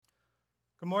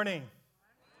Good morning.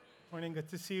 Morning, good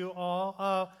to see you all.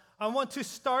 I want to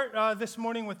start this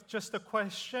morning with just a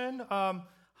question.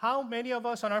 How many of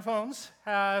us on our phones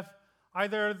have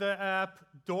either the app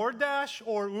DoorDash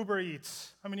or Uber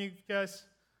Eats? How many of you guys?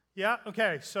 Yeah?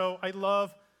 Okay, so I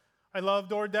love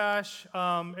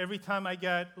DoorDash. Every time I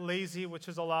get lazy, which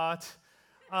is a lot,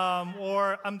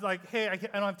 or I'm like, hey, I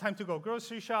don't have time to go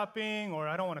grocery shopping, or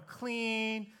I don't want to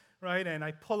clean, right? And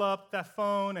I pull up that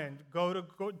phone and go to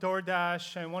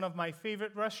DoorDash. And one of my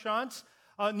favorite restaurants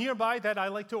nearby that I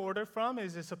like to order from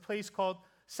is a place called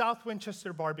South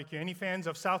Winchester Barbecue. Any fans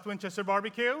of South Winchester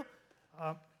Barbecue?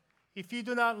 If you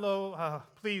do not know,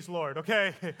 please, Lord,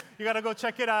 okay? You got to go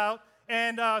check it out.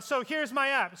 And so here's my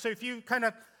app. So if you kind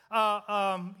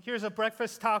of, here's a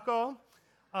breakfast taco.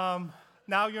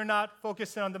 Now you're not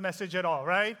focusing on the message at all,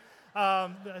 right?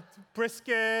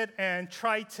 Brisket and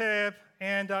tri-tip.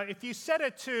 And if you set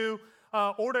it to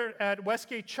order at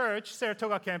Westgate Church,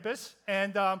 Saratoga campus,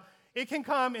 and it can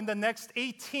come in the next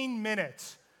 18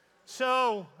 minutes.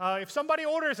 So if somebody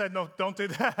orders it, no, don't do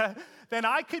that, then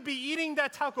I could be eating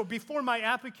that taco before my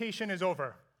application is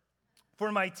over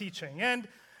for my teaching. And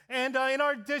in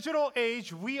our digital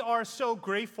age, we are so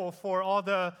grateful for all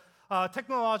the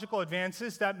technological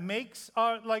advances that makes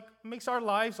our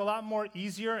lives a lot more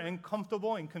easier and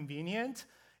comfortable and convenient.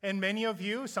 And many of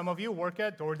you, some of you work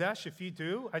at DoorDash. If you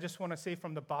do, I just want to say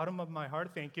from the bottom of my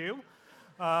heart, thank you.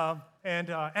 And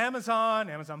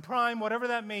Amazon Prime, whatever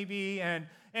that may be. And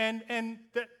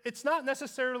it's not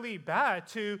necessarily bad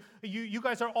to, you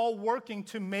guys are all working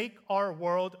to make our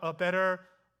world a better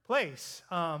place.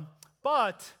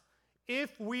 But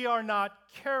if we are not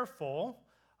careful,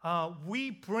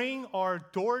 we bring our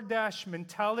DoorDash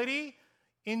mentality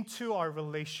into our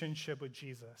relationship with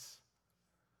Jesus.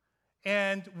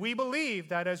 And we believe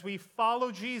that as we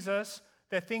follow Jesus,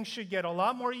 that things should get a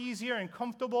lot more easier and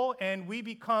comfortable, and we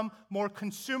become more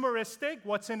consumeristic.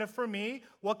 What's in it for me?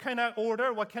 What can I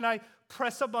order? What can I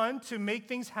press a button to make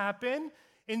things happen?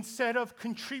 Instead of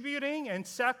contributing and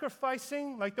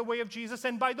sacrificing like the way of Jesus.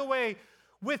 And by the way,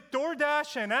 with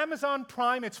DoorDash and Amazon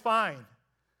Prime, it's fine.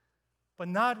 But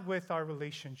not with our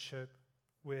relationship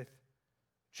with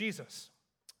Jesus.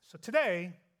 So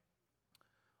today,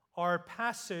 our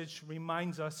passage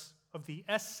reminds us of the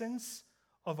essence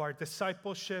of our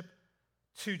discipleship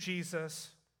to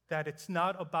Jesus, that it's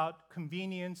not about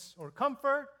convenience or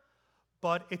comfort,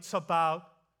 but it's about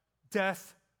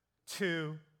death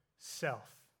to self.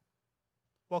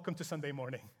 Welcome to Sunday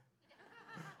morning.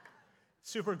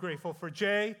 Super grateful for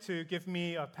Jay to give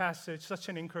me a passage, such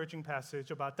an encouraging passage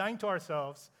about dying to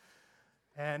ourselves.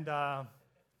 And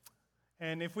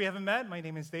if we haven't met, my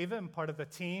name is David. I'm part of the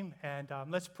team. And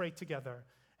let's pray together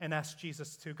and ask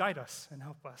Jesus to guide us and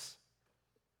help us.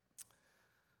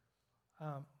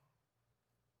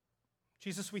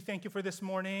 Jesus, we thank you for this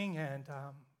morning. And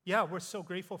we're so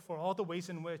grateful for all the ways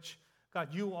in which, God,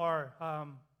 you are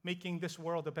making this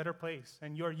world a better place.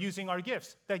 And you're using our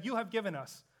gifts that you have given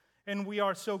us. And we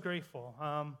are so grateful.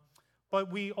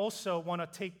 But we also want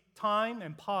to take time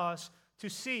and pause to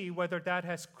see whether that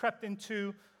has crept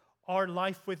into our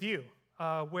life with you,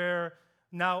 where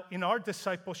now in our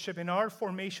discipleship, in our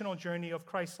formational journey of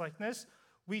Christ-likeness,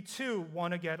 we too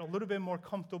want to get a little bit more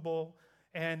comfortable.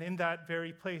 And in that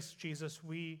very place, Jesus,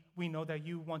 we know that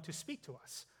you want to speak to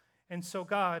us. And so,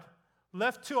 God,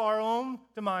 left to our own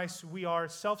demise, we are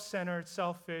self-centered,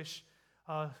 selfish.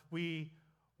 We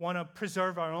want to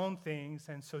preserve our own things.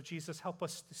 And so, Jesus, help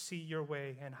us to see your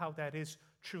way and how that is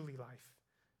truly life.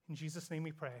 In Jesus' name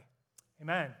we pray.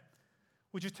 Amen.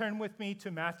 Would you turn with me to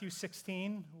Matthew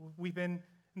 16? We've been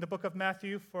in the book of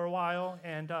Matthew for a while,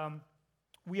 and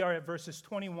we are at verses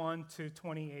 21 to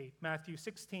 28. Matthew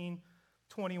 16,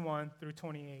 21 through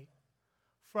 28.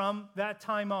 From that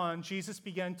time on, Jesus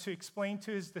began to explain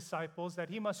to his disciples that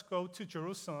he must go to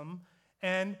Jerusalem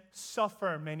and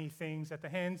suffer many things at the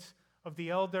hands of the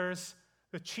elders,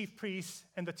 the chief priests,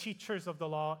 and the teachers of the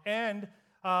law, and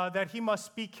that he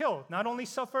must be killed. Not only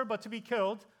suffer, but to be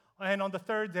killed, and on the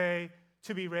third day,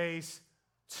 to be raised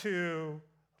to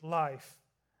life.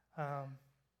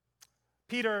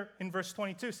 Peter, in verse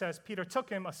 22, says, Peter took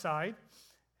him aside,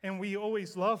 and we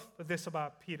always love this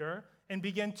about Peter, and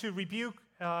began to rebuke,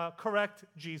 correct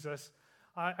Jesus.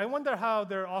 I wonder how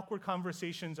their awkward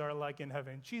conversations are like in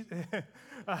heaven.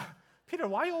 Peter,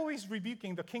 why are you always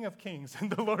rebuking the King of Kings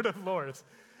and the Lord of Lords?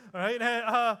 All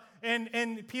right?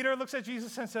 And Peter looks at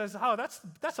Jesus and says, oh,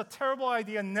 that's a terrible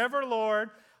idea. Never, Lord.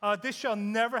 This shall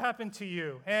never happen to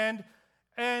you. And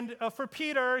for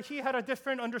Peter, he had a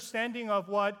different understanding of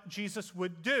what Jesus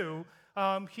would do.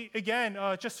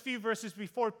 Just a few verses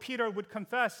before, Peter would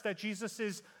confess that Jesus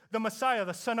is the Messiah,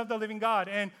 the Son of the living God.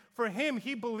 And for him,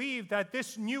 he believed that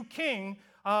this new king,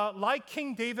 like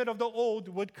King David of the old,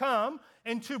 would come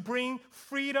and to bring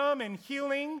freedom and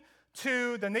healing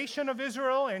to the nation of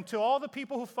Israel and to all the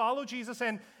people who follow Jesus,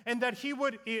 and that he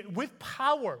would, with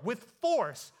power, with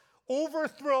force,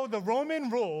 overthrow the Roman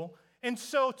rule. And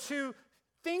so to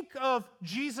think of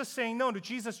Jesus saying, no, to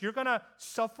Jesus, you're going to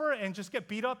suffer and just get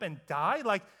beat up and die,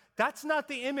 like, that's not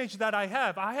the image that I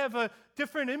have. I have a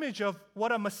different image of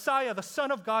what a Messiah, the Son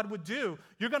of God, would do.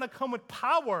 You're going to come with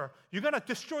power. You're going to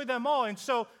destroy them all. And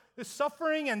so the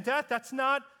suffering and death, that's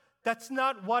not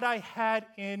what I had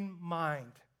in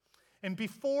mind. And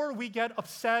before we get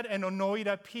upset and annoyed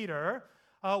at Peter,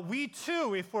 we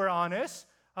too, if we're honest,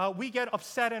 we get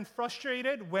upset and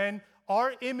frustrated when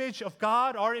our image of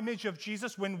God, our image of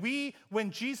Jesus,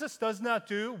 when Jesus does not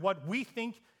do what we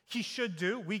think he should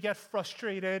do, we get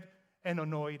frustrated and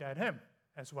annoyed at him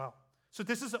as well. So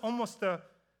this is almost a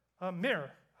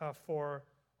mirror for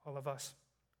all of us.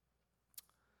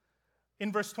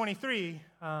 In verse 23,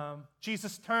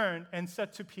 Jesus turned and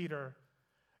said to Peter,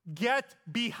 "Get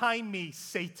behind me,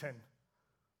 Satan."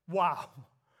 Wow.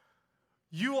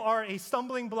 You are a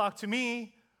stumbling block to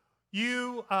me.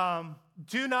 You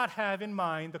do not have in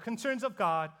mind the concerns of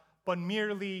God, but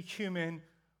merely human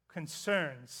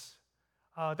concerns.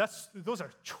 Those are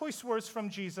choice words from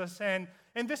Jesus, and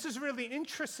this is really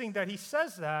interesting that he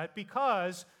says that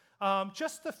because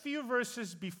just a few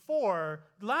verses before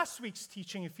last week's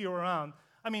teaching, if you were around,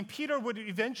 Peter would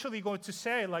eventually go to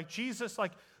say, like, Jesus,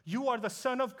 like, you are the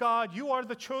Son of God, you are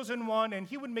the chosen one, and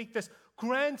he would make this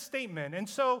grand statement. And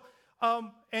so,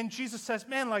 and Jesus says,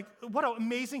 man, like, what an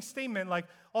amazing statement. Like,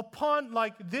 upon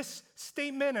like this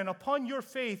statement and upon your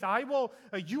faith,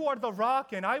 you are the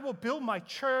rock, and I will build my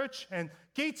church, and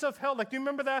gates of hell. Like, do you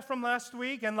remember that from last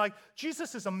week? And like,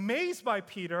 Jesus is amazed by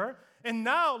Peter. And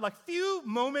now, like, few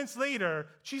moments later,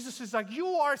 Jesus is like, you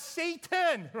are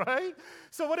Satan, right?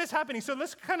 So what is happening? So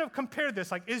let's kind of compare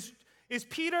this. Like, is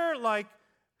Peter like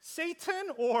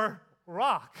Satan or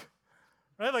rock?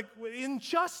 Right? Like, in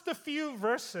just a few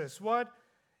verses, what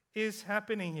is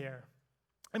happening here?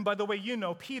 And by the way,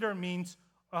 Peter means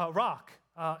rock.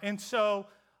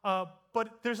 But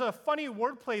there's a funny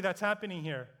wordplay that's happening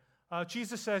here.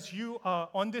 Jesus says,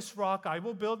 on this rock, I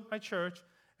will build my church.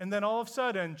 And then all of a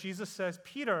sudden, Jesus says,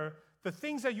 Peter, the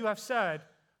things that you have said,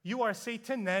 you are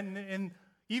Satan, and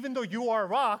even though you are a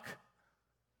rock,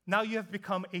 now you have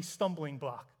become a stumbling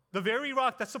block. The very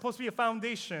rock that's supposed to be a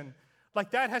foundation,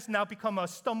 like that has now become a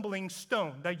stumbling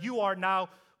stone, that you are now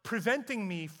preventing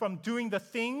me from doing the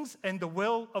things and the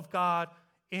will of God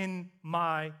in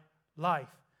my life.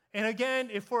 And again,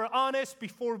 if we're honest,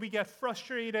 before we get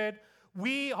frustrated,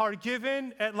 we are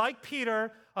given, like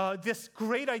Peter, this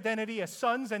great identity as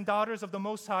sons and daughters of the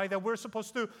Most High, that we're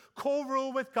supposed to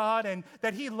co-rule with God, and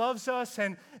that he loves us,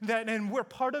 and we're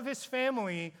part of his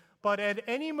family. But at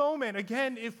any moment,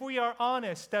 again, if we are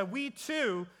honest, that we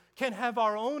too can have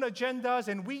our own agendas,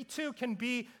 and we too can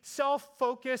be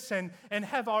self-focused and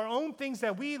have our own things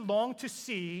that we long to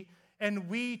see, and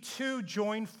we too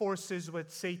join forces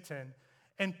with Satan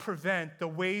and prevent the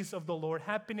ways of the Lord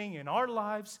happening in our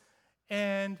lives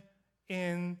and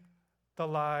in the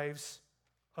lives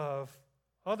of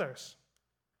others.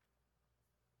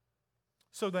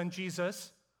 So then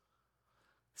Jesus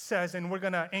says, and we're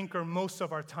going to anchor most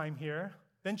of our time here,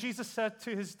 then Jesus said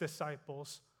to his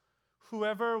disciples,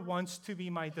 "Whoever wants to be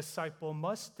my disciple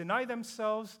must deny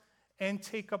themselves and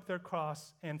take up their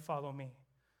cross and follow me."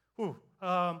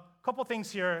 Couple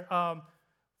things here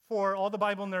for all the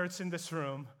Bible nerds in this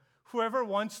room. Whoever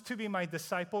wants to be my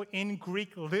disciple in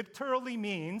Greek literally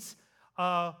means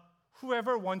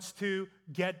whoever wants to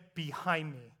get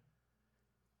behind me.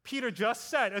 Peter just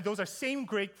said, those are same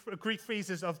Greek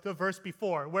phrases of the verse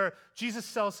before, where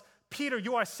Jesus tells Peter,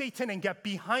 you are Satan and get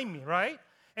behind me, right?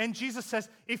 And Jesus says,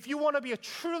 if you want to be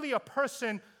truly a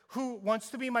person who wants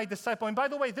to be my disciple, and by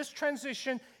the way, this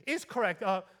transition is correct.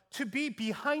 To be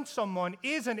behind someone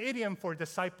is an idiom for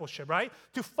discipleship, right?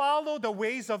 To follow the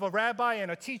ways of a rabbi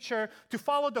and a teacher, to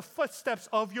follow the footsteps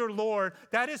of your Lord,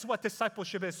 that is what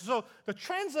discipleship is. So the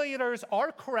translators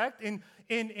are correct in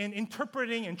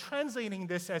interpreting and translating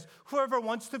this as whoever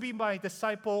wants to be my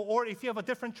disciple, or if you have a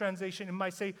different translation, it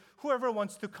might say whoever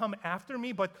wants to come after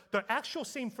me, but the actual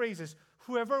same phrase is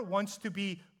whoever wants to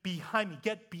be behind me,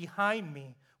 get behind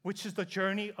me, which is the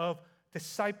journey of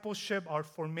discipleship, our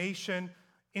formation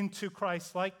into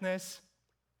Christ's likeness,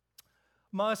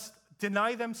 must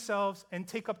deny themselves and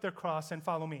take up their cross and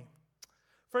follow me.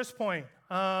 First point,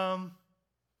 to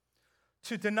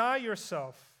deny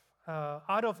yourself.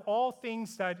 Out of all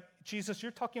things that Jesus,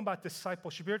 you're talking about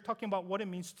discipleship. You're talking about what it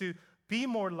means to be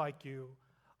more like you,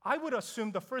 I would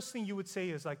assume the first thing you would say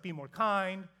is like, be more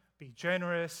kind, be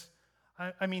generous.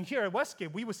 I mean, here at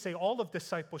Westgate, we would say all of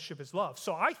discipleship is love.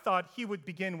 So I thought he would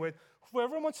begin with,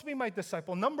 whoever wants to be my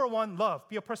disciple, number one, love.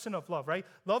 Be a person of love, right?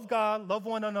 Love God, love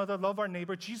one another, love our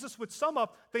neighbor. Jesus would sum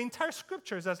up the entire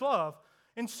scriptures as love.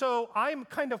 And so I'm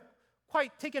kind of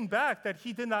quite taken back that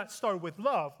he did not start with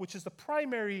love, which is the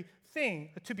primary thing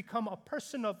to become a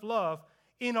person of love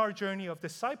in our journey of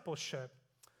discipleship.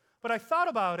 But I thought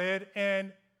about it,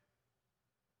 and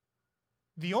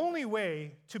the only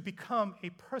way to become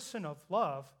a person of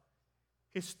love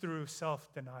is through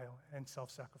self-denial and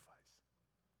self-sacrifice.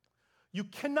 You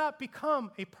cannot become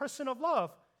a person of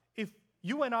love if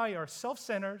you and I are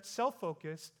self-centered,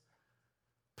 self-focused,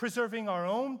 preserving our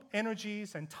own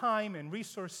energies and time and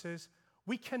resources.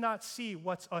 We cannot see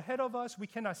what's ahead of us. We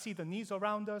cannot see the needs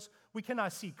around us. We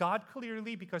cannot see God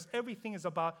clearly because everything is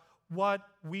about what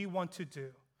we want to do.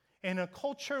 In a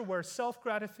culture where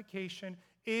self-gratification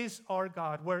is our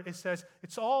God, where it says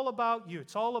it's all about you,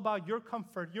 it's all about your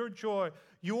comfort, your joy,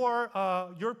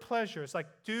 your pleasures. Like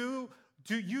do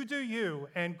you,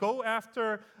 and go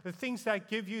after the things that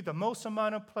give you the most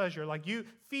amount of pleasure. Like you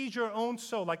feed your own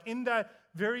soul. Like in that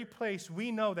very place,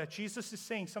 we know that Jesus is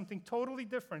saying something totally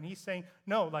different. He's saying,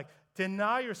 no, like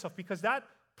deny yourself, because that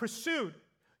pursuit,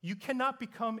 you cannot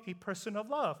become a person of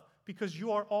love because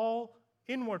you are all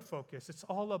inward focused. It's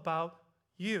all about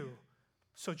you.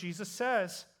 So Jesus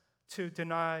says to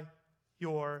deny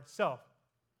yourself.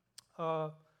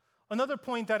 Another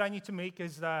point that I need to make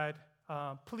is that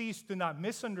please do not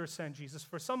misunderstand Jesus.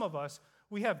 For some of us,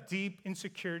 we have deep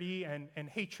insecurity and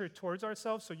hatred towards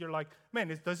ourselves. So you're like,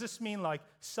 man, does this mean like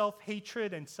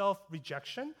self-hatred and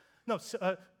self-rejection? No,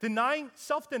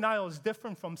 self-denial is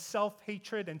different from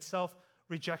self-hatred and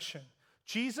self-rejection.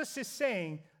 Jesus is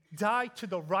saying, die to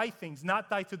the right things, not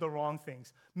die to the wrong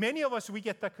things. Many of us, we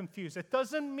get that confused. It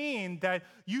doesn't mean that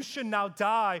you should now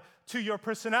die to your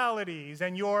personalities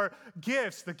and your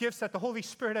gifts, the gifts that the Holy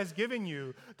Spirit has given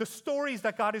you, the stories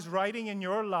that God is writing in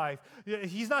your life.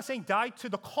 He's not saying die to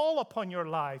the call upon your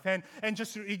life and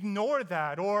just ignore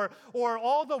that, or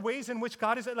all the ways in which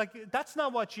God is, like, that's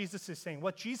not what Jesus is saying.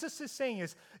 What Jesus is saying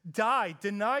is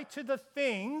deny to the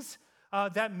things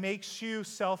that makes you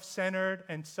self-centered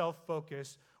and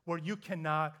self-focused, where you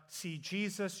cannot see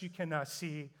Jesus, you cannot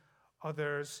see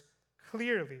others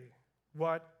clearly.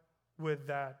 What would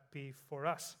that be for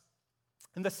us?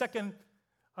 And the second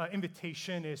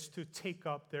invitation is to take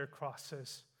up their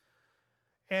crosses.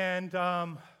 And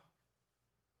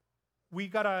we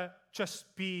gotta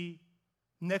just be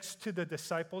next to the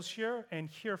disciples here and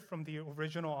hear from the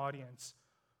original audience.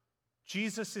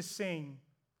 Jesus is saying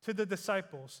to the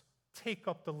disciples, take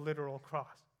up the literal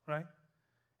cross, right?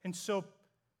 And so,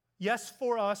 yes,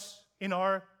 for us, in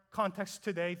our context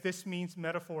today, this means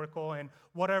metaphorical and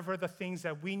whatever the things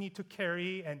that we need to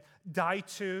carry and die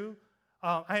to.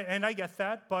 And I get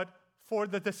that, but for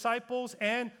the disciples,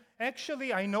 and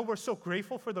actually, I know we're so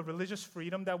grateful for the religious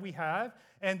freedom that we have,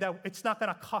 and that it's not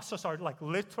going to cost us our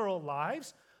literal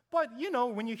lives. But,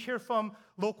 when you hear from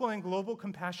local and global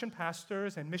compassion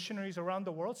pastors and missionaries around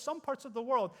the world, some parts of the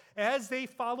world, as they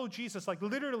follow Jesus,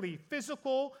 literally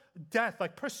physical death,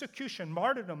 persecution,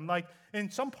 martyrdom,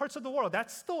 in some parts of the world,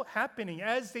 that's still happening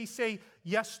as they say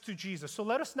yes to Jesus. So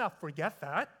let us not forget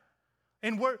that.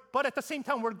 But at the same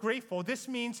time, we're grateful. This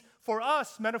means for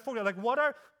us, metaphorically, what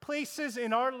are places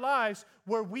in our lives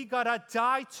where we gotta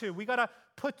die to, we gotta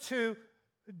put to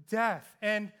death.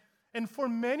 And for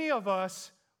many of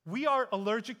us, we are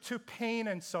allergic to pain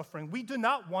and suffering. We do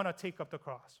not want to take up the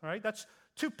cross, right? That's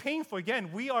too painful.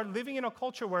 Again, we are living in a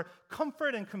culture where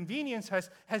comfort and convenience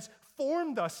has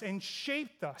formed us and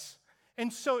shaped us.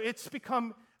 And so it's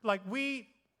become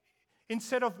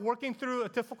instead of working through a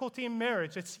difficulty in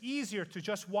marriage, it's easier to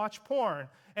just watch porn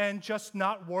and just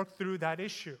not work through that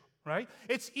issue, right?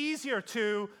 It's easier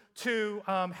to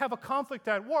have a conflict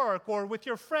at work or with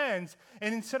your friends,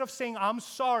 and instead of saying, I'm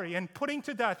sorry, and putting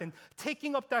to death and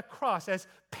taking up that cross, as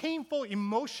painful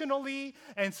emotionally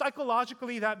and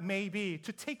psychologically that may be,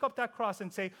 to take up that cross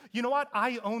and say, you know what,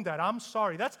 I own that, I'm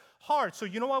sorry. That's hard. So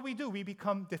you know what we do? We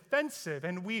become defensive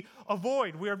and we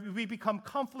avoid, we become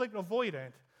conflict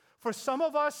avoidant. For some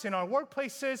of us in our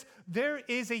workplaces, there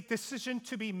is a decision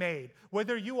to be made.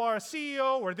 Whether you are a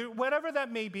CEO or whatever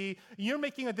that may be, you're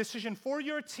making a decision for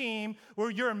your team,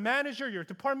 or you're a manager, you're a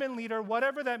department leader,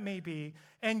 whatever that may be,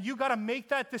 and you got to make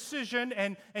that decision,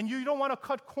 and you don't want to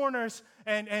cut corners.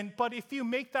 But if you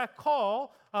make that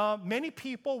call, many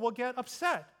people will get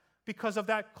upset because of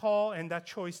that call and that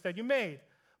choice that you made.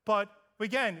 But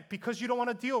Again, because you don't want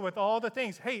to deal with all the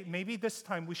things. Hey, maybe this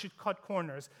time we should cut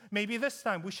corners. Maybe this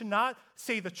time we should not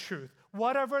say the truth.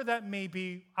 Whatever that may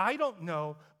be, I don't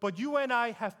know. But you and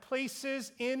I have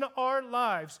places in our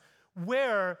lives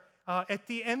where at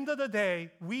the end of the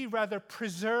day, we rather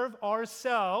preserve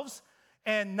ourselves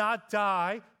and not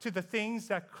die to the things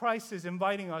that Christ is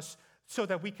inviting us so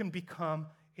that we can become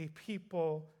a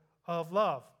people of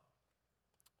love.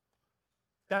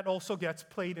 That also gets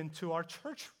played into our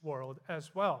church world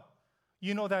as well.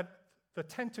 You know that the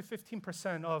 10 to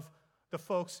 15% of the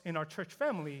folks in our church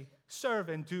family serve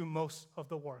and do most of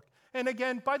the work. And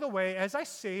again, by the way, as I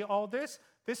say all this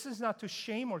is not to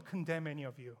shame or condemn any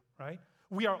of you, right?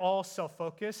 We are all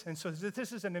self-focused, and so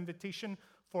this is an invitation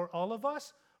for all of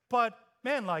us. But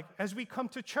man, like, as we come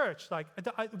to church, like,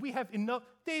 we have enough.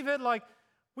 David, like,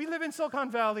 we live in Silicon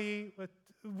Valley. But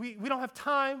we don't have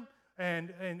time.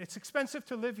 And it's expensive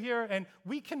to live here, and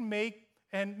we can make,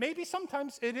 and maybe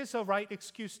sometimes it is a right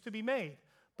excuse to be made.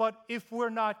 But if we're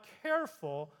not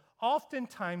careful,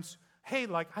 oftentimes, hey,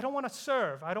 like, I don't want to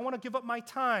serve. I don't want to give up my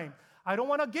time. I don't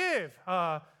want to give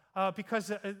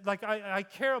because, like, I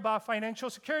care about financial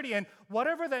security. And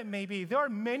whatever that may be, there are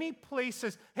many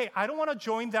places, hey, I don't want to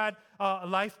join that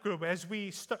life group as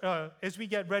we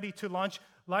get ready to launch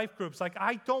life groups. Like,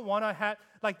 I don't want to have,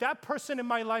 like, that person in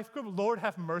my life group, Lord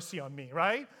have mercy on me,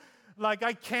 right? Like,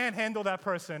 I can't handle that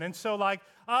person. And so,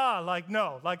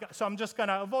 no. So I'm just going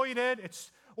to avoid it.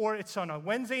 It's on a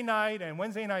Wednesday night, and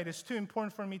Wednesday night is too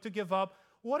important for me to give up.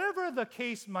 Whatever the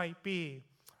case might be,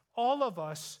 all of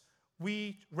us,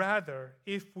 we rather,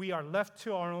 if we are left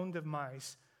to our own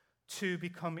demise, to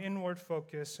become inward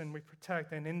focused and we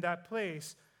protect. And in that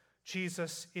place,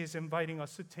 Jesus is inviting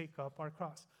us to take up our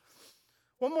cross.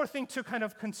 One more thing to kind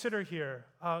of consider here.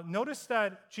 Notice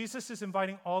that Jesus is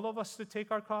inviting all of us to take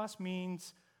our cross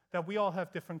means that we all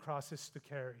have different crosses to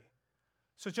carry.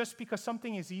 So just because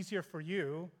something is easier for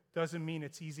you doesn't mean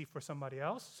it's easy for somebody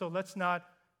else. So let's not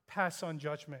pass on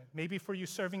judgment. Maybe for you,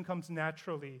 serving comes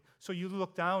naturally, so you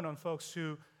look down on folks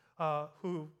who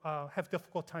have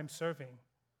difficult time serving.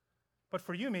 But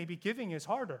for you, maybe giving is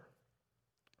harder,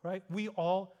 right? We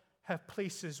all have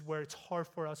places where it's hard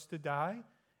for us to die,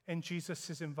 and Jesus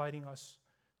is inviting us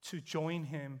to join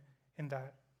him in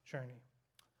that journey.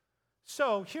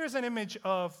 So here's an image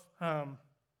of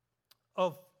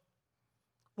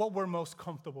what we're most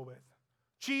comfortable with.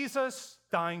 Jesus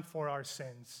dying for our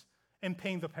sins and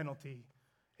paying the penalty,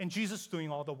 and Jesus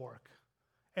doing all the work.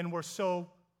 And we're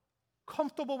so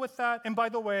comfortable with that. And by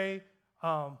the way,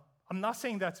 I'm not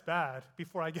saying that's bad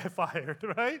before I get fired,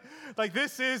 right? Like,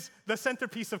 this is the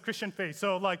centerpiece of Christian faith.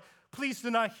 So, like, please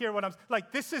do not hear what I'm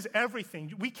like. This is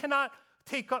everything. We cannot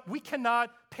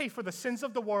pay for the sins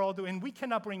of the world, and we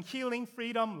cannot bring healing,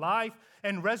 freedom, life,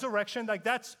 and resurrection. Like,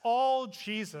 that's all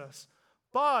Jesus.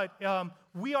 But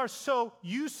we are so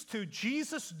used to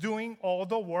Jesus doing all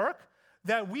the work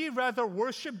that we rather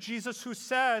worship Jesus, who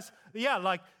says, yeah,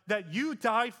 like, that you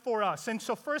died for us. And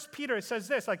so 1 Peter says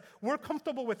this, like, we're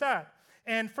comfortable with that.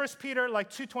 And 1 Peter,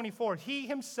 like, 2:24, he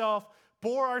himself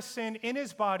bore our sin in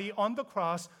his body on the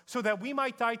cross so that we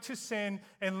might die to sin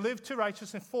and live to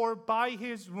righteousness. For by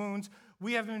his wounds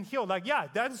we have been healed. Like, yeah,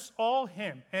 that's all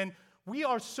him. And we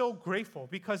are so grateful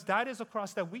because that is a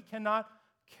cross that we cannot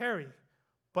carry.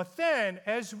 But then,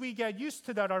 as we get used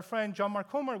to that, our friend John Mark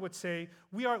Comer would say,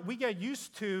 we get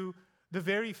used to the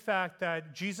very fact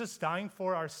that Jesus dying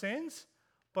for our sins,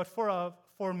 but for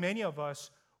many of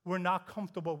us, we're not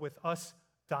comfortable with us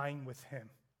dying with him,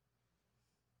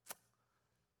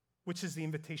 which is the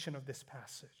invitation of this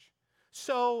passage.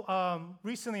 So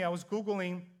recently I was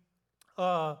Googling,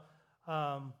 I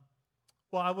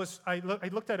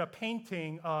looked at a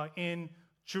painting in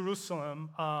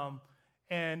Jerusalem,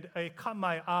 and it caught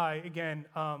my eye again.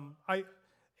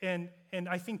 And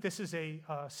I think this is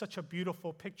such a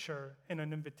beautiful picture and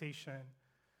an invitation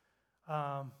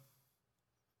of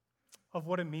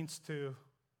what it means to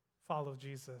follow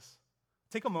Jesus.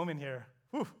 Take a moment here,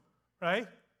 right?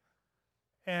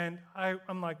 And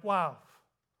I'm like, wow,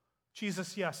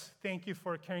 Jesus, yes, thank you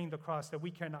for carrying the cross that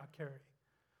we cannot carry.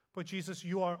 But Jesus,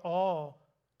 you are all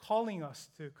calling us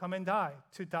to come and die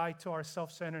to our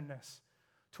self-centeredness,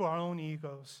 to our own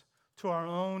egos, to our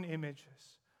own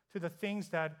images, to the things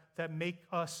that make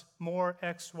us more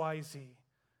X, Y, Z,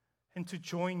 and to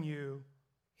join you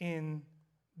in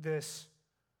this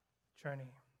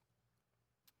journey.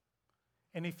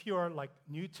 And if you're like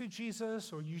new to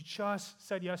Jesus, or you just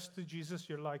said yes to Jesus,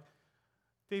 you're like,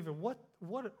 David, what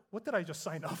did I just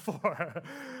sign up for?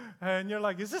 And you're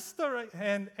like, is this the right?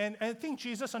 And I think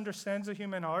Jesus understands the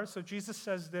human heart. So Jesus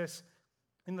says this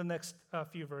in the next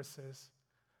few verses.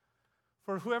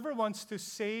 For whoever wants to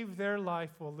save their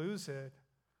life will lose it,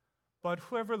 but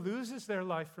whoever loses their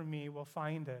life for me will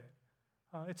find it.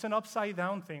 It's an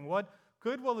upside-down thing. What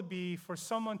good will it be for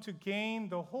someone to gain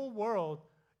the whole world,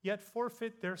 yet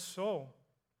forfeit their soul?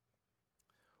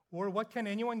 Or what can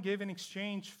anyone give in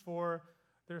exchange for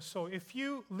their soul? If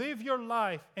you live your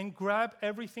life and grab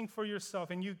everything for yourself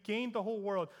and you gain the whole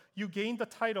world, you gain the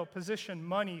title, position,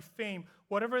 money, fame,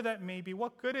 whatever that may be,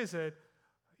 what good is it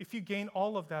if you gain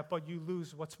all of that but you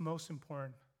lose what's most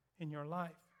important in your life?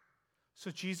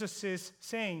 So Jesus is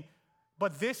saying,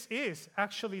 but this is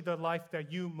actually the life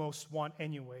that you most want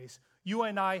anyways. You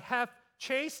and I have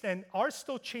chased and are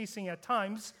still chasing at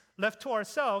times, left to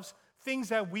ourselves, things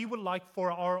that we would like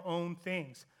for our own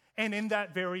things. And in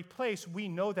that very place, we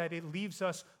know that it leaves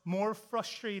us more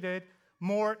frustrated,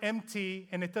 more empty,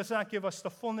 and it does not give us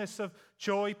the fullness of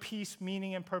joy, peace,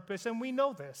 meaning, and purpose. And we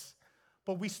know this.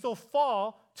 But we still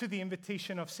fall to the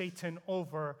invitation of Satan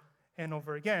over and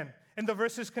over again. And the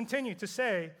verses continue to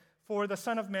say, for the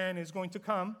Son of Man is going to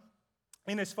come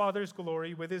in his Father's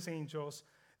glory with his angels.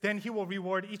 Then he will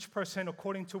reward each person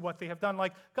according to what they have done.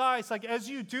 Like, guys, like as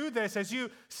you do this, as you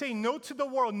say no to the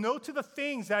world, no to the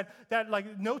things that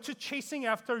like no to chasing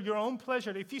after your own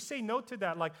pleasure. If you say no to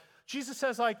that, like Jesus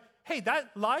says, like, hey,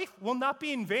 that life will not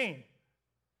be in vain.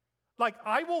 Like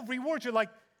I will reward you. Like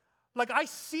I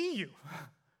see you.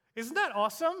 Isn't that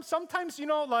awesome? Sometimes,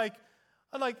 like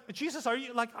Jesus, are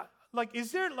you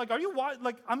is there are you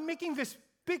I'm making this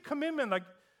big commitment, like.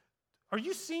 Are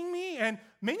you seeing me? And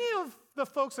many of the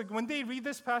folks, like when they read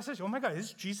this passage, oh my God,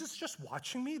 is Jesus just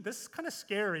watching me? This is kind of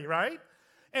scary, right?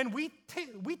 And we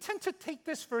tend to take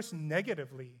this verse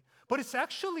negatively, but it's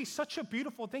actually such a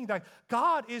beautiful thing that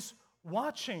God is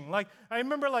watching. Like I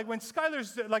remember, like when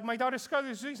my daughter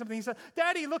Skylar's doing something, he said,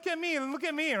 "Daddy, look at me,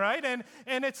 right?" And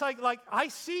it's like I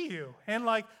see you, and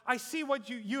like I see what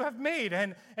you have made,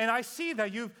 and I see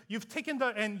that you've taken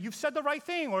and you've said the right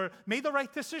thing or made the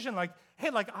right decision. Like, hey,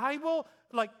 like I will,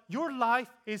 like your life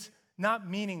is not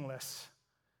meaningless.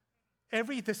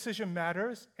 Every decision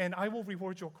matters, and I will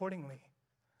reward you accordingly.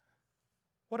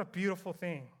 What a beautiful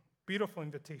thing, beautiful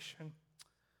invitation.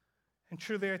 And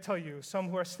truly I tell you, some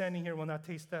who are standing here will not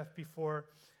taste death before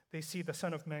they see the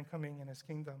Son of Man coming in his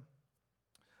kingdom.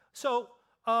 So,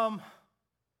 how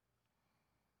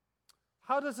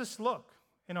does this look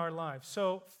in our lives?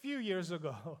 So, a few years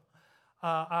ago,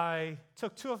 I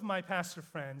took two of my pastor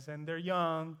friends, and they're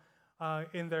young,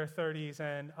 in their 30s,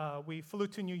 and we flew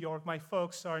to New York. My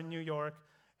folks are in New York.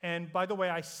 And by the way,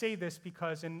 I say this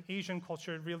because in Asian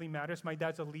culture, it really matters. My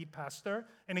dad's a lead pastor.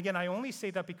 And again, I only say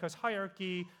that because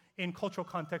hierarchy in cultural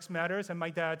context matters, and my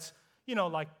dad's,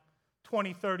 like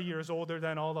 20, 30 years older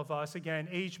than all of us. Again,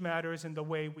 age matters in the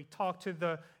way we talk to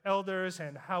the elders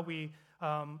and how we,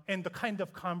 and the kind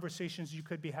of conversations you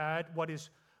could be had, what is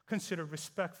considered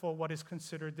respectful, what is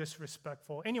considered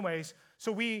disrespectful. Anyways,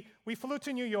 so we flew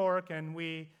to New York, and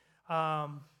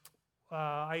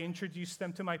I introduced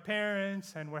them to my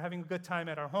parents, and we're having a good time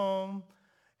at our home.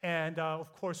 And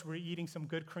of course, we're eating some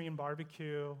good Korean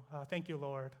barbecue. Thank you,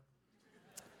 Lord.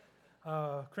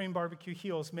 Korean barbecue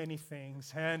heals many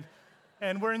things.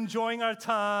 And we're enjoying our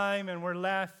time, and we're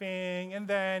laughing. And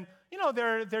then,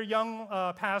 they're young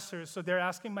pastors, so they're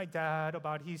asking my dad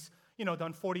about, he's,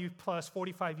 done 40 plus,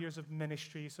 45 years of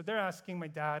ministry. So they're asking my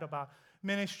dad about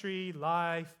ministry,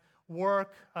 life,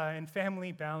 work, and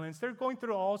family balance. They're going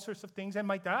through all sorts of things, and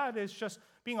my dad is just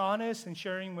being honest and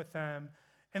sharing with them.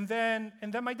 And then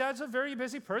my dad's a very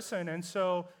busy person, and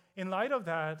so in light of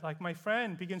that, like my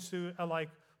friend begins to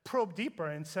probe deeper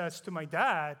and says to my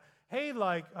dad, hey,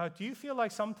 do you feel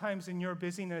like sometimes in your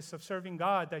busyness of serving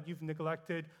God that you've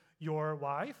neglected your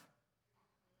wife?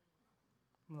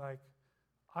 I'm like,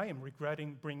 I am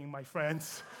regretting bringing my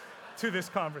friends to this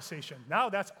conversation. Now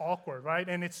that's awkward, right?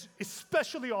 And it's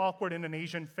especially awkward in an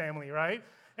Asian family, right?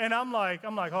 And I'm like,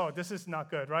 oh, this is not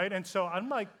good, right? And so I'm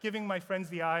like giving my friends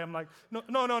the eye. I'm like, no,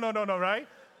 right?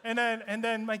 And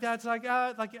then my dad's like,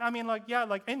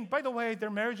 and by the way, their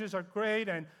marriages are great,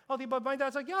 and but my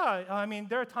dad's like,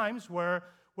 there are times where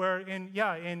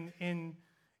in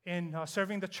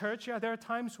serving the church, there are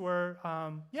times where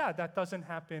that doesn't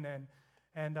happen,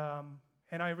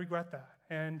 and I regret that,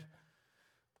 and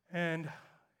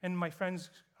my friends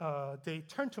they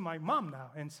turn to my mom now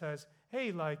and says,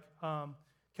 hey,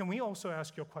 can we also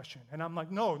ask you a question? And I'm like,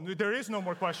 no, there is no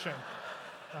more question.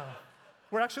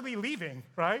 We're actually leaving,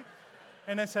 right?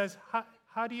 And it says,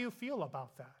 how do you feel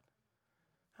about that?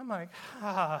 I'm like,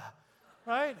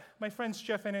 right? My friends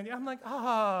Jeff and Andy, I'm like,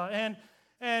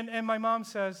 and my mom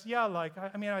says,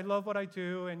 I love what I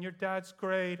do, and your dad's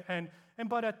great,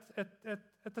 but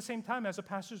at the same time, as a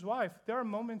pastor's wife, there are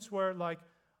moments where, like,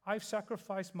 I've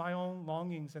sacrificed my own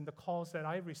longings and the calls that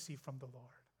I receive from the Lord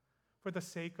for the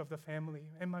sake of the family.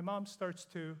 And my mom starts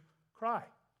to cry.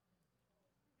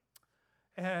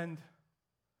 And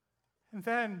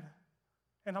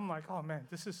I'm like, oh man,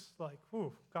 this is like,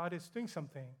 ooh, God is doing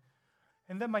something.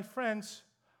 And then my friends,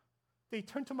 they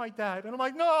turn to my dad, and I'm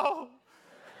like, no!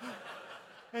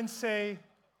 And say,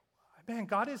 man,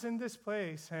 God is in this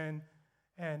place, and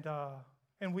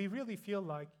we really feel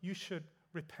like you should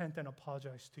repent and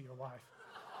apologize to your wife.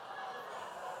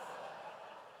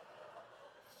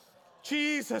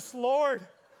 Jesus, Lord.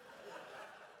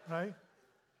 Right?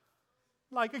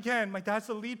 Like, again, my dad's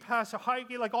the lead pastor,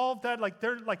 like all of that, like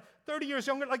they're like 30 years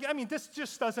younger. Like, I mean, this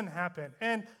just doesn't happen.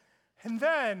 And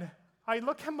then I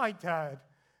look at my dad,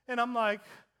 and I'm like,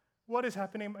 what is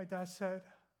happening? My dad said,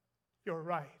 you're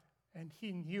right. And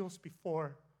he kneels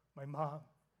before my mom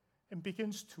and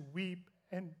begins to weep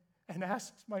and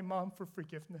asks my mom for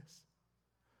forgiveness.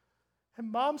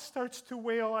 And mom starts to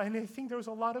wail, and I think there was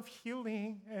a lot of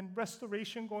healing and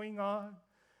restoration going on.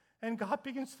 And God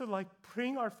begins to like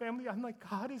bring our family. I'm like,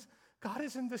 God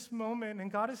is in this moment, and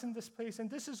God is in this place, and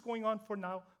this is going on for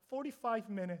now 45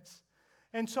 minutes.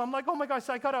 And so I'm like, oh my gosh,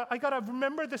 I gotta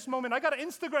remember this moment. I gotta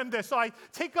Instagram this. So I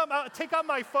take out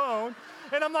my phone,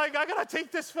 and I'm like, I gotta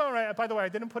take this phone. Right? By the way, I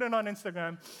didn't put it on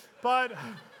Instagram, but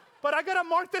I gotta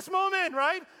mark this moment,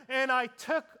 right? And I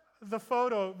took the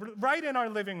photo right in our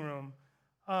living room.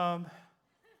 And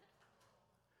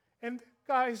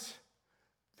guys,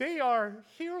 they are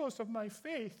heroes of my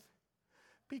faith,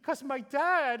 because my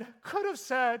dad could have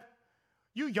said,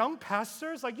 you young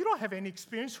pastors, like, you don't have any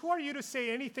experience. Who are you to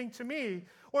say anything to me?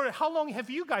 Or how long have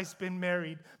you guys been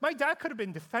married? My dad could have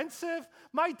been defensive.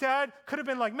 My dad could have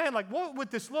been like, man, like, what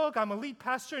would this look? I'm a lead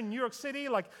pastor in New York City.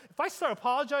 Like, if I start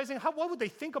apologizing, what would they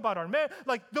think about our marriage?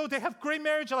 Like, though they have great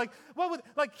marriage, like,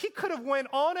 he could have went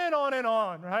on and on and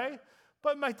on, right?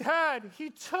 But my dad,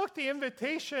 he took the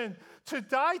invitation to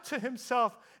die to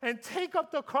himself and take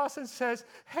up the cross and says,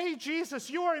 hey, Jesus,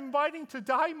 you are inviting to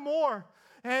die more.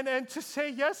 And to say,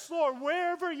 yes, Lord,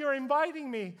 wherever you're inviting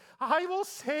me, I will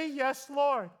say yes,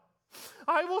 Lord.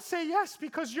 I will say yes,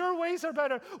 because your ways are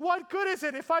better. What good is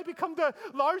it if I become the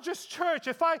largest church,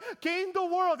 if I gain the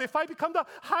world, if I become the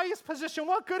highest position?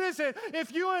 What good is it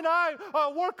if you and I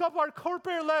work up our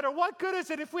corporate ladder? What good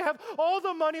is it if we have all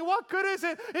the money? What good is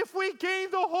it if we gain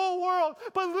the whole world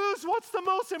but lose what's the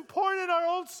most important, our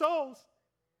own souls?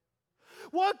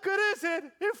 What good is it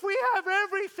if we have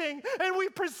everything and we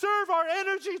preserve our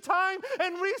energy, time,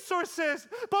 and resources,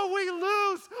 but we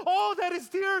lose all that is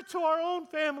dear to our own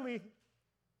family?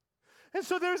 And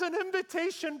so there's an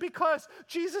invitation, because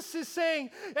Jesus is saying,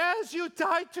 as you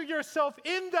die to yourself,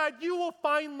 in that you will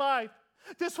find life.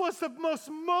 This was the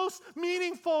most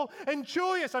meaningful and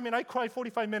joyous, I cried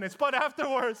 45 minutes, but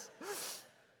afterwards,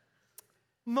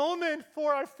 moment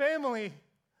for our family.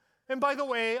 And by the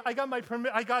way, I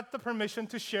got the permission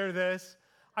to share this.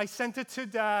 I sent it to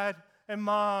Dad and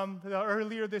Mom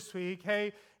earlier this week.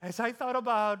 Hey, as I thought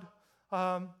about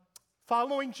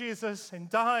following Jesus and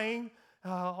dying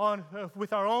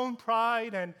with our own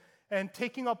pride and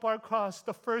taking up our cross,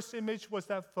 the first image was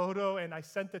that photo, and I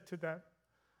sent it to them.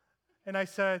 And I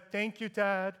said, thank you,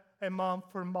 Dad and Mom,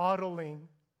 for modeling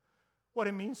what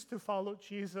it means to follow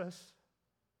Jesus.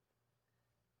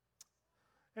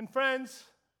 And friends,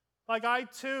 like, I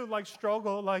too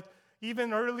struggle. Like,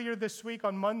 even earlier this week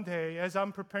on Monday, as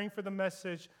I'm preparing for the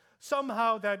message,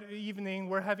 somehow that evening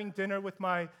we're having dinner with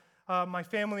my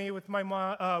family, with my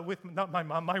mom, not my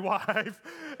mom, my wife.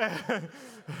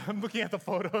 I'm looking at the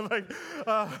photo, like,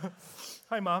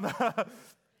 hi, Mom.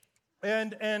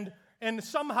 and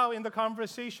somehow in the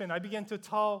conversation, I began to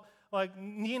tell, like,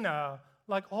 Nina,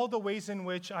 like, all the ways in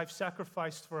which I've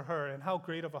sacrificed for her and how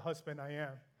great of a husband I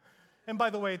am. And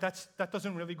by the way, that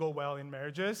doesn't really go well in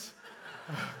marriages.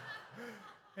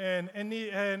 and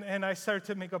I started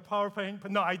to make a PowerPoint,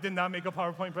 but no, I did not make a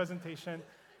PowerPoint presentation.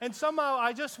 And somehow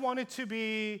I just wanted to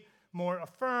be more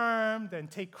affirmed and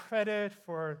take credit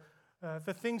for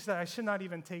the things that I should not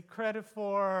even take credit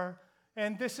for.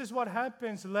 And this is what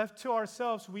happens. Left to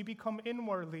ourselves, we become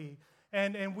inwardly.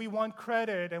 And we want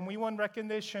credit, and we want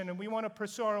recognition, and we want to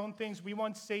pursue our own things. We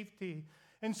want safety.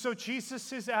 And so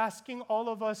Jesus is asking all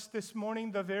of us this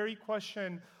morning the very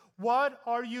question, What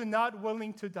are you not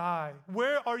willing to die?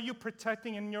 Where are you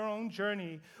protecting in your own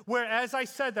journey? Where, as I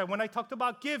said that, when I talked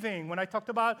about giving, when I talked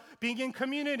about being in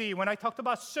community, when I talked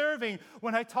about serving,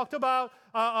 when I talked about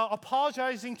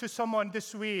apologizing to someone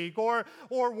this week, or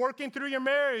working through your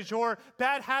marriage, or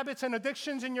bad habits and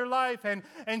addictions in your life,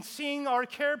 and seeing our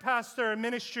care pastor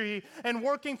ministry and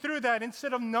working through that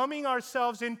instead of numbing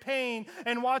ourselves in pain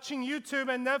and watching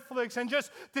YouTube and Netflix and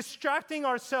just distracting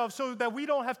ourselves so that we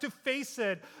don't have to face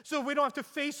it. So we don't have to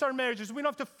face our marriages. We don't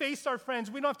have to face our friends.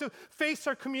 We don't have to face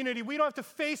our community. We don't have to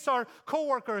face our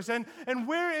coworkers. And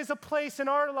where is a place in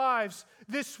our lives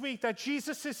this week that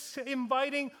Jesus is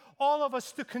inviting all of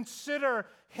us to consider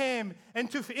him and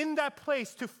to, in that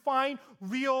place, to find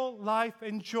real life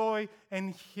and joy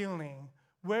and healing?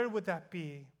 Where would that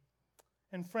be?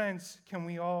 And friends, can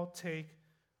we all take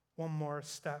one more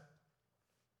step?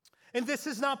 And this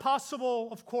is not possible,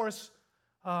 of course,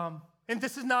 and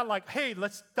this is not like, hey,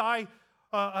 let's die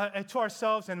to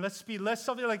ourselves and let's be less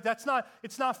selfish. Like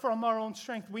it's not from our own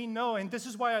strength. We know, and this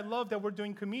is why I love that we're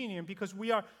doing communion, because we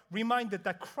are reminded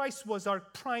that Christ was our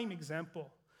prime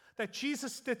example. That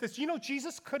Jesus did this. You know,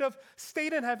 Jesus could have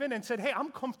stayed in heaven and said, hey,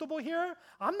 I'm comfortable here.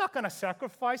 I'm not going to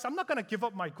sacrifice. I'm not going to give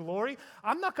up my glory.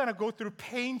 I'm not going to go through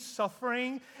pain,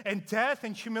 suffering, and death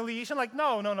and humiliation. Like,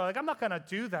 no. Like, I'm not going to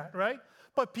do that, right?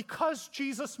 But because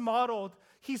Jesus modeled,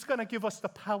 he's going to give us the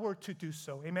power to do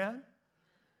so. Amen?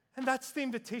 And that's the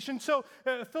invitation. So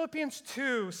Philippians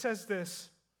 2 says this,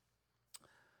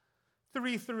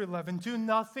 3 through 11. Do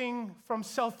nothing from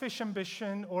selfish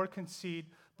ambition or conceit,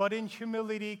 but in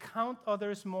humility count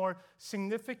others more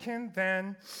significant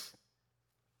than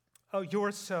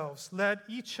yourselves. Let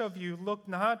each of you look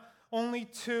not only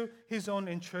to his own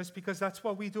interest, because that's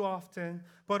what we do often,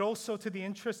 but also to the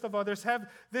interest of others. Have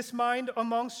this mind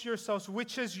amongst yourselves,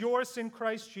 which is yours in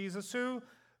Christ Jesus, who,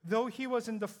 though he was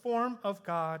in the form of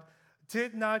God,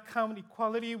 did not count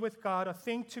equality with God a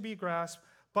thing to be grasped,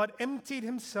 but emptied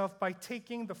himself by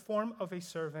taking the form of a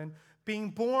servant,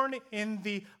 being born in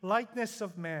the likeness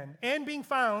of men, and being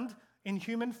found in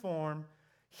human form,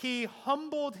 he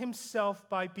humbled himself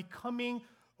by becoming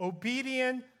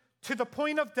obedient to the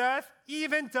point of death,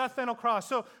 even death on a cross.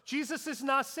 So Jesus is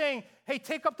not saying, hey,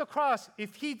 take up the cross,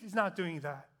 if he is not doing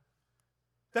that.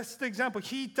 That's the example.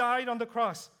 He died on the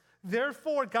cross.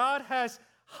 Therefore, God has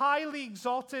highly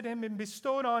exalted him and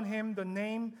bestowed on him the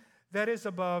name that is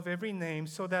above every name,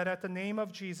 so that at the name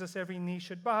of Jesus every knee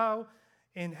should bow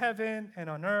in heaven and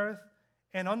on earth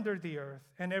and under the earth,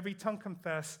 and every tongue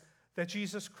confess that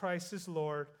Jesus Christ is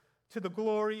Lord, to the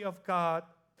glory of God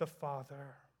the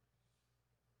Father.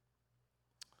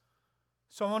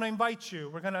 So I want to invite you.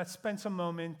 We're going to spend some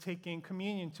moment taking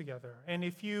communion together. And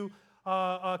if you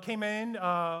came in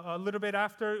a little bit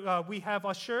after, we have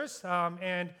ushers.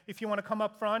 And if you want to come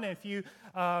up front, and if you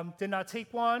did not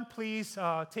take one, please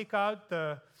take out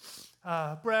the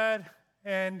bread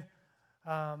and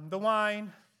the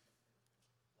wine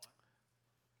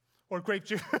or grape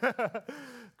juice.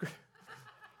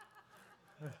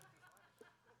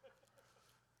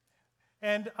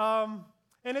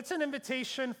 And it's an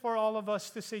invitation for all of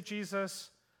us to say, Jesus,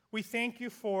 we thank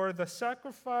you for the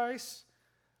sacrifice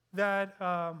that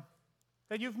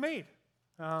you've made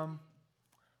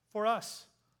for us.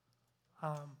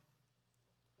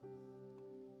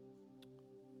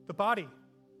 The body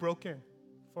broken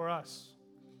for us.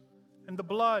 And the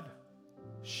blood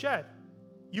shed.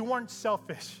 You weren't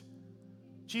selfish.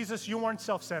 Jesus, you weren't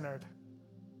self-centered.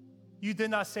 You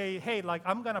did not say, hey, like,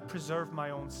 I'm going to preserve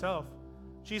my own self.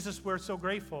 Jesus, we're so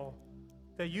grateful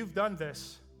that you've done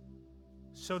this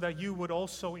so that you would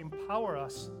also empower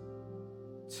us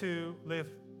to live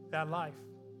that life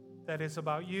that is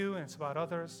about you and it's about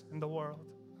others in the world.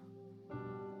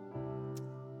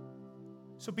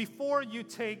 So before you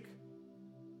take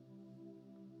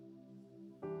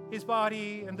his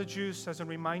body and the juice as a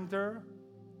reminder,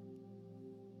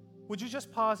 would you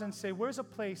just pause and say, where's a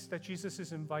place that Jesus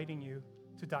is inviting you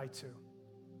to die to?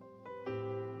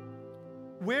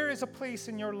 Where is a place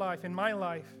in your life, in my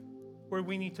life, where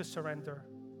we need to surrender?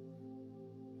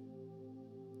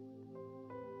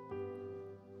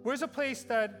 Where's a place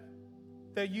that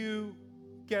you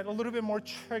get a little bit more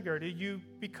triggered, you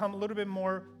become a little bit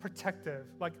more protective?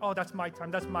 Like, oh, that's my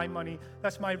time, that's my money,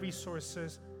 that's my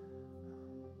resources.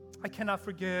 I cannot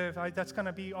forgive, that's going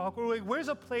to be awkward. Where's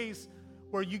a place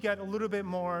where you get a little bit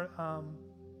more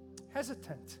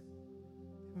hesitant?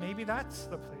 Maybe that's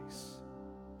the place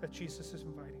that Jesus is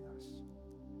inviting us.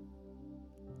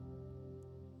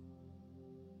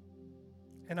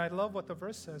 And I love what the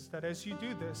verse says, that as you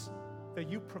do this, that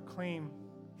you proclaim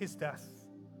his death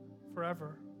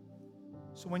forever.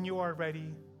 So when you are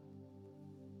ready,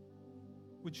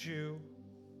 would you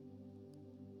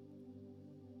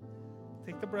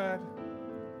take the bread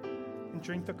and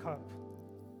drink the cup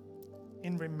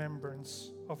in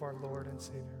remembrance of our Lord and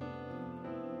Savior.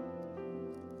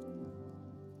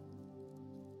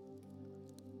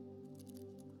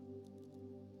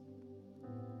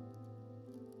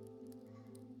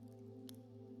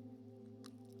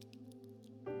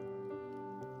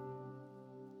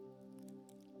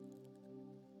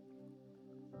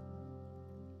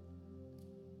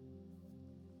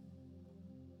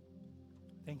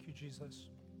 Thank you, Jesus.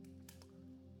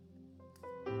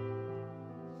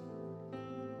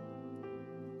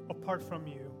 Apart from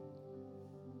you,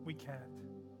 we can't.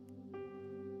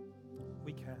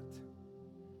 We can't.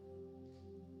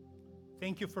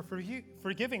 Thank you for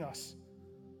forgiving us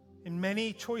in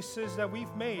many choices that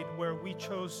we've made where we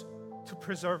chose to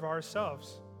preserve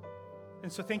ourselves.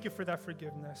 And so thank you for that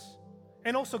forgiveness.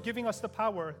 And also giving us the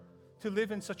power to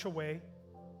live in such a way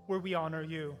where we honor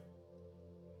you.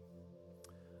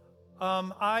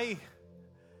 I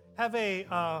have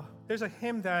there's a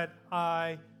hymn that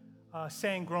I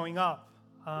sang growing up,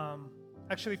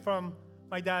 actually from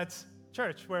my dad's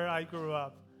church where I grew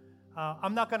up.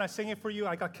 I'm not going to sing it for you.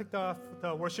 I got kicked off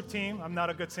the worship team. I'm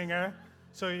not a good singer,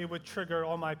 so it would trigger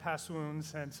all my past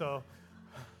wounds, and so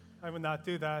I would not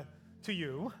do that to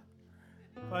you.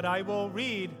 But I will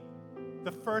read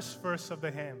the first verse of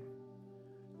the hymn,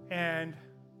 and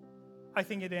I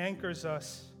think it anchors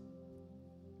us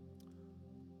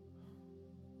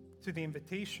to the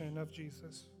invitation of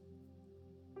Jesus.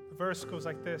 The verse goes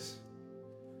like this: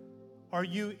 "Are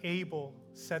you able,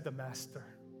 said the Master,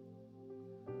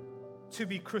 to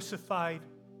be crucified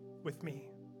with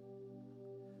me?"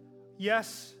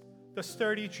 Yes, the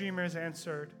sturdy dreamers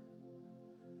answered,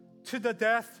 "To the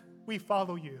death we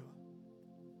follow you."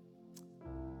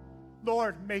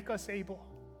 Lord, make us able.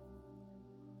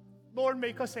 Lord,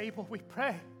 make us able, we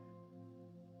pray.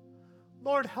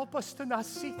 Lord, help us to not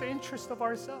seek the interest of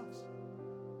ourselves.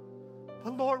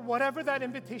 But Lord, whatever that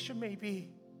invitation may be,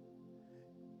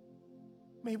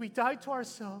 may we die to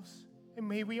ourselves and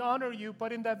may we honor you,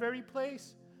 but in that very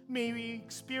place, may we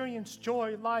experience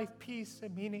joy, life, peace,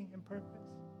 and meaning and purpose.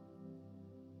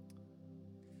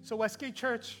 So Westgate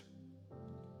Church,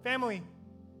 family,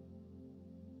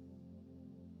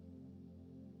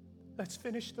 let's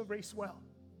finish the race well.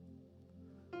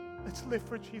 Let's live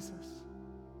for Jesus.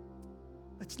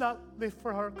 Let's not live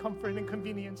for our comfort and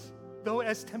convenience, though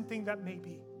as tempting that may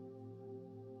be.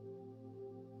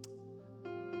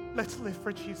 Let's live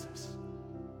for Jesus.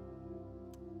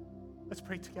 Let's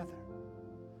pray together.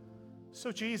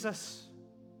 So Jesus,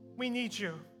 we need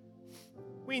you.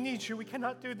 We need you. We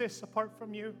cannot do this apart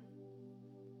from you.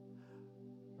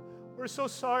 We're so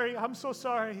sorry. I'm so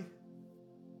sorry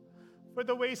for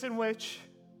the ways in which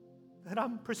that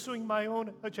I'm pursuing my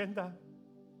own agenda.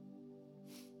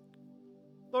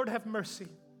 Lord, have mercy.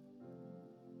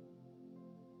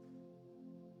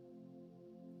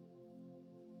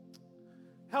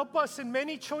 Help us in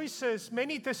many choices,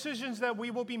 many decisions that we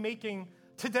will be making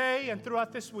today and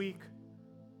throughout this week.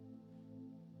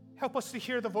 Help us to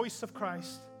hear the voice of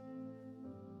Christ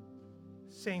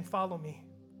saying, "Follow me."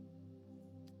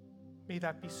 May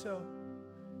that be so.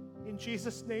 In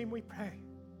Jesus' name we pray.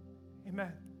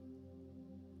 Amen.